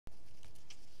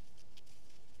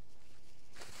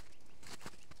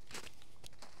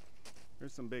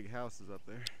There's some big houses up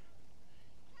there.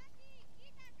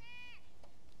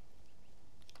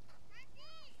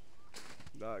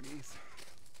 Doggies.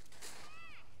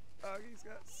 Doggies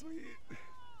got sweet.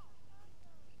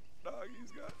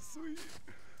 Doggies got sweet.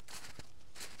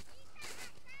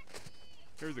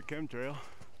 Here's a chemtrail.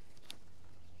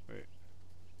 Wait,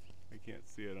 I can't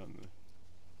see it on the.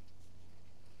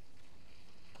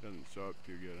 Doesn't show up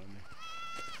too good on there.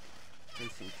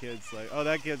 There's some kids like, oh,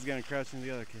 that kid's gonna crash into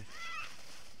the other kid.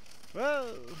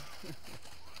 Whoa!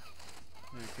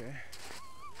 Okay.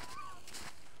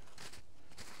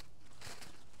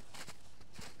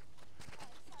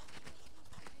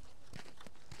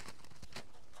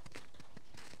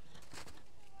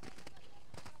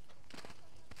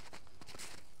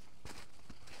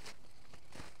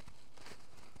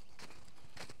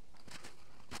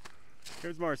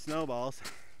 Here's more snowballs.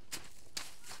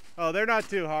 Oh, they're not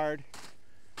too hard.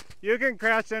 You can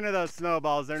crash into those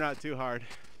snowballs, they're not too hard.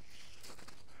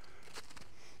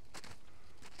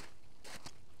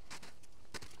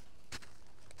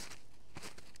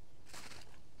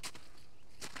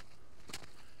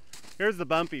 Here's the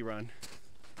bumpy run.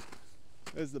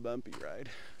 There's the bumpy ride.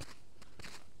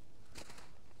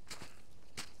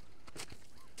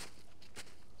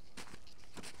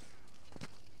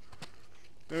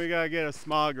 Then we gotta get a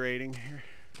smog rating here.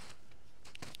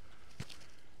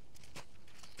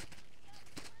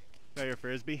 Is that your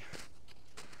frisbee?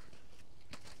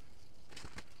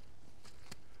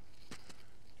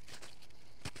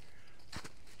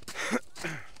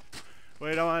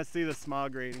 Wait, I want to see the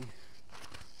smog rating.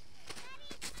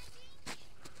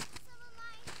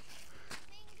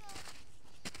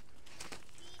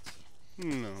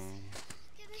 No.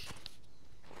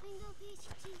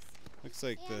 Looks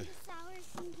like the.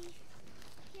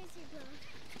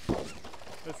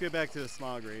 Let's get back to the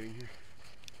smog rating here.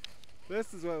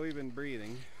 This is what we've been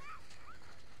breathing.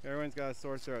 Everyone's got a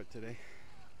sore throat today.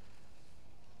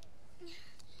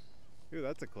 Ooh,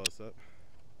 that's a close-up.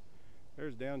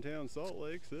 There's downtown Salt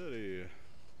Lake City.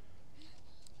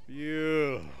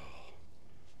 Beautiful.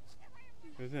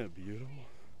 Isn't it beautiful?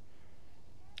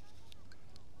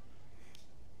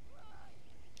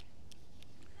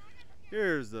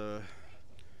 Here's the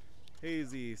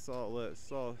hazy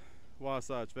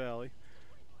Wasatch Valley.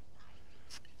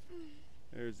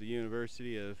 There's the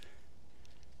University of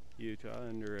Utah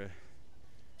under a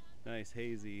nice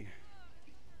hazy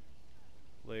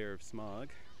layer of smog.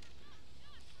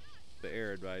 The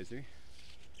air advisory.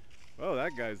 Oh,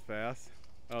 that guy's fast.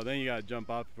 Oh, then you gotta jump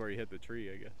off before you hit the tree,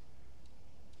 I guess.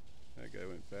 That guy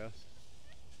went fast.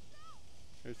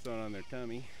 There's someone on their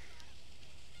tummy.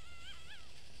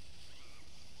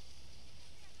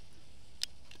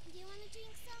 Do you want to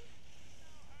drink some?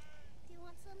 Do you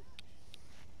want some?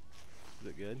 Is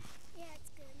it good? Yeah,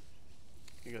 it's good.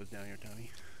 It goes down your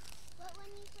tummy. What one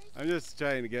you first? I'm just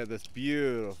trying to get this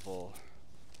beautiful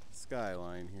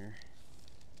skyline here.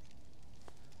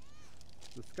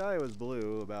 The sky was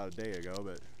blue about a day ago,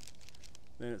 but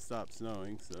then it stopped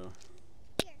snowing, so.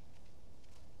 Here.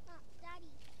 Oh, Daddy.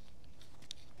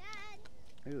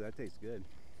 Dad. Ooh, that tastes good.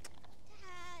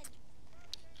 Dad.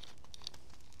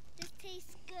 This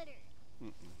tastes gooder.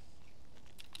 Mm-mm.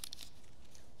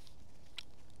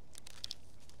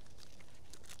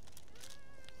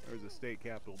 There's the state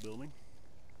capitol building.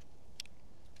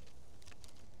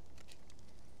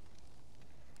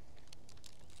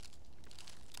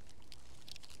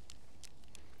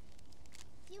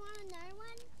 Do you want another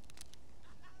one?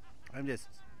 I'm just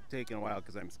taking a while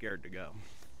because I'm scared to go.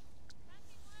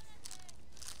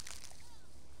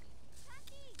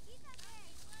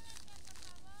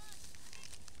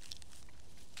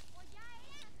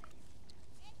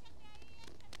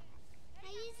 Can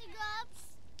I use your gloves?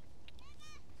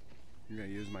 You're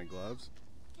gonna use my gloves?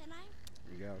 Can I?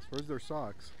 Yes. Where's their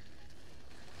socks?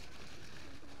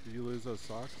 Did you lose those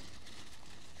socks?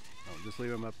 Oh, just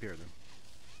leave them up here then.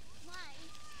 Why?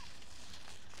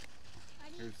 Why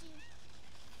do you Here's- do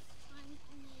one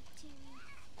and me two?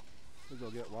 Because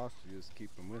they'll get lost if you just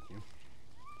keep them with you.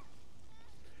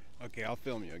 Okay, I'll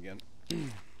film you again.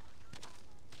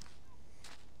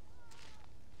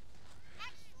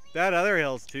 That other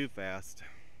hill's too fast.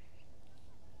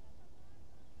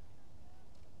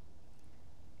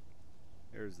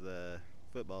 There's the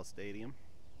football stadium.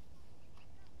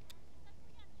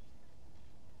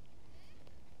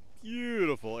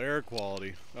 Beautiful air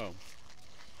quality. Oh.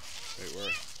 Wait,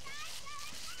 where?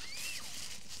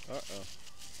 Uh-oh.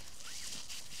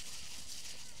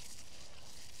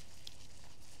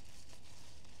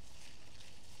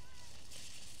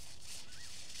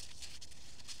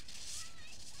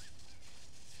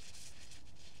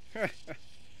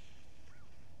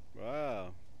 Wow.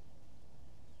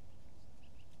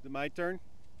 it my turn?